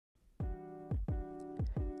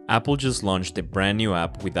Apple just launched a brand new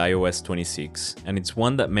app with iOS 26, and it's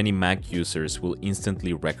one that many Mac users will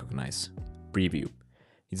instantly recognize: Preview.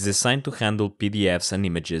 It's designed to handle PDFs and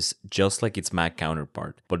images just like its Mac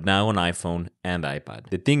counterpart, but now on iPhone and iPad.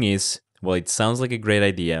 The thing is, while it sounds like a great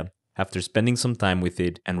idea, after spending some time with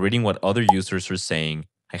it and reading what other users are saying,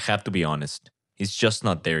 I have to be honest, it's just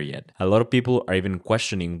not there yet. A lot of people are even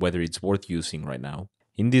questioning whether it's worth using right now.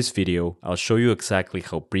 In this video, I'll show you exactly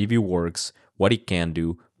how Preview works, what it can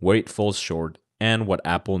do, where it falls short, and what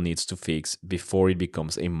Apple needs to fix before it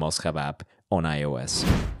becomes a must-have app on iOS.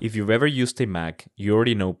 If you've ever used a Mac, you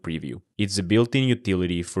already know Preview. It's a built-in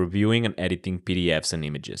utility for viewing and editing PDFs and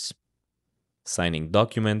images, signing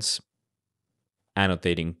documents,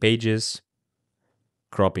 annotating pages,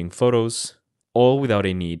 cropping photos, all without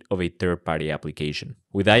a need of a third-party application.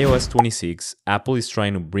 With iOS 26, Apple is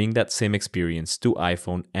trying to bring that same experience to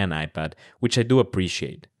iPhone and iPad, which I do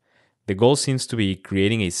appreciate. The goal seems to be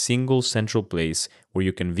creating a single central place where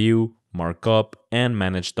you can view, mark up, and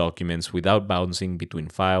manage documents without bouncing between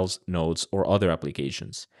files, notes, or other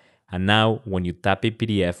applications. And now, when you tap a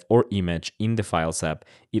PDF or image in the Files app,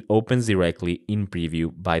 it opens directly in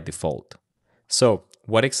Preview by default. So,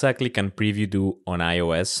 what exactly can Preview do on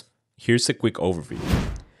iOS? Here's a quick overview.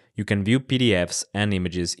 You can view PDFs and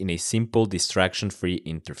images in a simple, distraction-free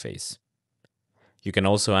interface. You can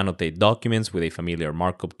also annotate documents with a familiar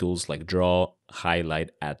markup tools like draw,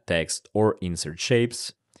 highlight, add text, or insert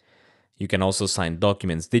shapes. You can also sign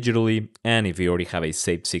documents digitally, and if you already have a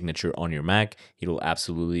saved signature on your Mac, it will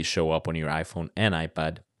absolutely show up on your iPhone and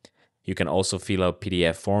iPad. You can also fill out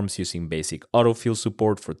PDF forms using basic autofill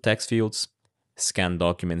support for text fields, scan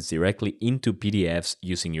documents directly into PDFs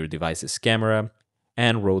using your device's camera,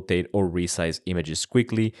 and rotate or resize images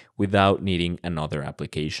quickly without needing another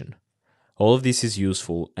application. All of this is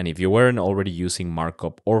useful, and if you weren't already using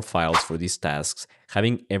markup or files for these tasks,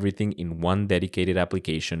 having everything in one dedicated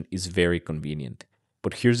application is very convenient.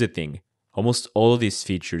 But here's the thing, almost all of these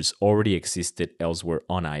features already existed elsewhere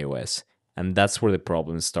on iOS, and that's where the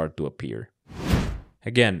problems start to appear.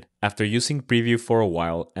 Again, after using Preview for a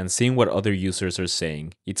while and seeing what other users are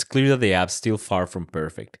saying, it's clear that the app's still far from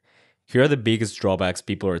perfect. Here are the biggest drawbacks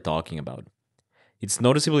people are talking about. It's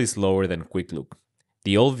noticeably slower than Quick Look.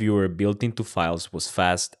 The old viewer built into files was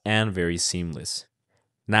fast and very seamless.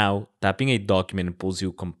 Now, tapping a document pulls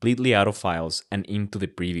you completely out of files and into the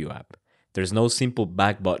Preview app. There's no simple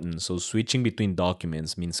back button, so switching between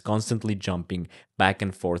documents means constantly jumping back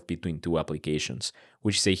and forth between two applications,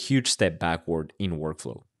 which is a huge step backward in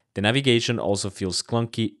workflow. The navigation also feels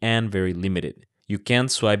clunky and very limited. You can't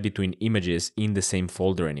swipe between images in the same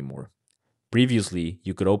folder anymore. Previously,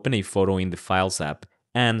 you could open a photo in the Files app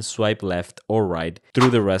and swipe left or right through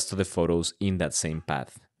the rest of the photos in that same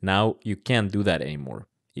path. Now, you can't do that anymore.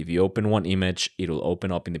 If you open one image, it'll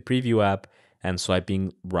open up in the Preview app, and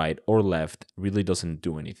swiping right or left really doesn't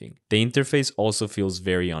do anything. The interface also feels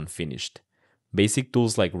very unfinished. Basic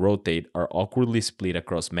tools like rotate are awkwardly split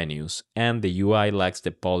across menus, and the UI lacks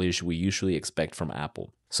the polish we usually expect from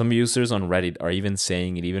Apple. Some users on Reddit are even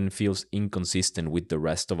saying it even feels inconsistent with the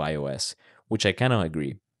rest of iOS, which I kinda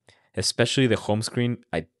agree. Especially the home screen,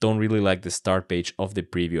 I don't really like the start page of the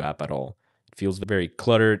Preview app at all. It feels very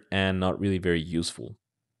cluttered and not really very useful.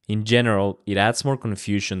 In general, it adds more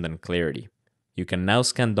confusion than clarity. You can now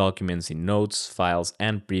scan documents in Notes, Files,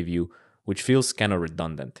 and Preview, which feels kind of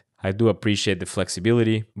redundant. I do appreciate the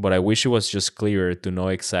flexibility, but I wish it was just clearer to know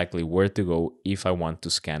exactly where to go if I want to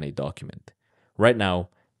scan a document. Right now,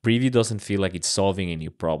 Preview doesn't feel like it's solving a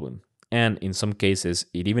new problem, and in some cases,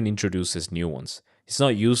 it even introduces new ones. It's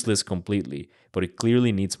not useless completely, but it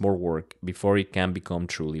clearly needs more work before it can become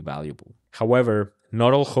truly valuable. However,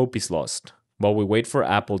 not all hope is lost. While we wait for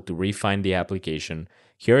Apple to refine the application,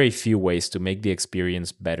 here are a few ways to make the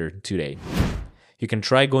experience better today. You can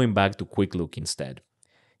try going back to Quick Look instead.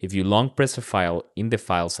 If you long press a file in the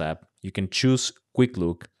Files app, you can choose Quick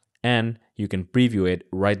Look and you can preview it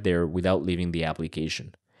right there without leaving the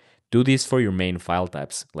application. Do this for your main file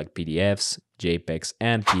types like PDFs, JPEGs,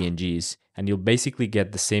 and PNGs, and you'll basically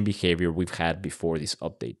get the same behavior we've had before this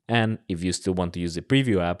update. And if you still want to use the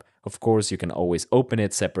Preview app, of course you can always open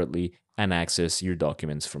it separately and access your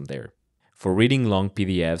documents from there. For reading long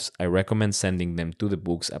PDFs, I recommend sending them to the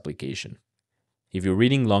Books application. If you're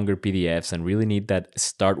reading longer PDFs and really need that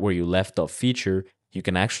start where you left off feature, you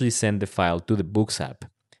can actually send the file to the Books app.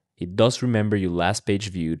 It does remember your last page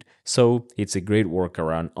viewed, so it's a great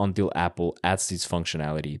workaround until Apple adds this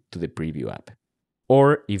functionality to the Preview app.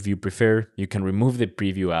 Or, if you prefer, you can remove the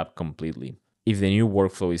Preview app completely. If the new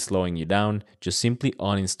workflow is slowing you down, just simply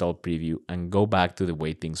uninstall Preview and go back to the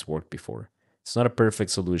way things worked before. It's not a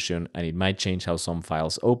perfect solution and it might change how some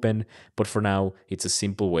files open, but for now, it's a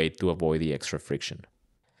simple way to avoid the extra friction.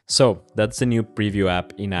 So that's the new preview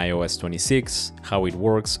app in iOS 26, how it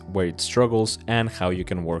works, where it struggles, and how you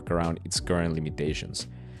can work around its current limitations.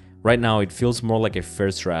 Right now, it feels more like a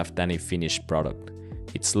first draft than a finished product.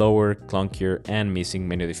 It's slower, clunkier, and missing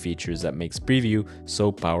many of the features that makes preview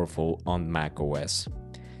so powerful on macOS.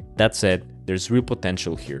 That said, there's real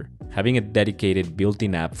potential here. Having a dedicated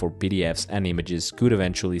built-in app for PDFs and images could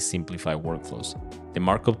eventually simplify workflows. The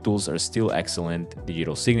markup tools are still excellent,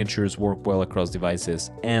 digital signatures work well across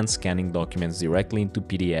devices, and scanning documents directly into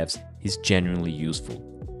PDFs is genuinely useful.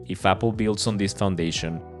 If Apple builds on this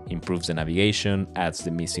foundation, improves the navigation, adds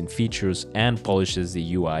the missing features, and polishes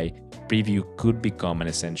the UI, preview could become an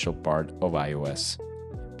essential part of iOS.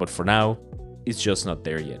 But for now, it's just not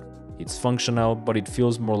there yet. It's functional, but it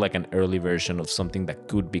feels more like an early version of something that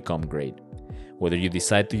could become great. Whether you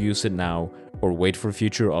decide to use it now or wait for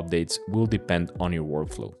future updates will depend on your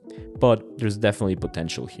workflow, but there's definitely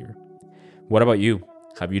potential here. What about you?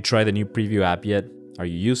 Have you tried the new preview app yet? Are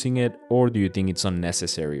you using it, or do you think it's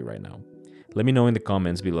unnecessary right now? Let me know in the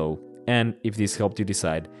comments below, and if this helped you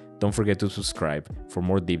decide, don't forget to subscribe for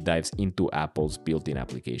more deep dives into Apple's built-in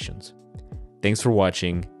applications. Thanks for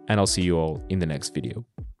watching, and I'll see you all in the next video.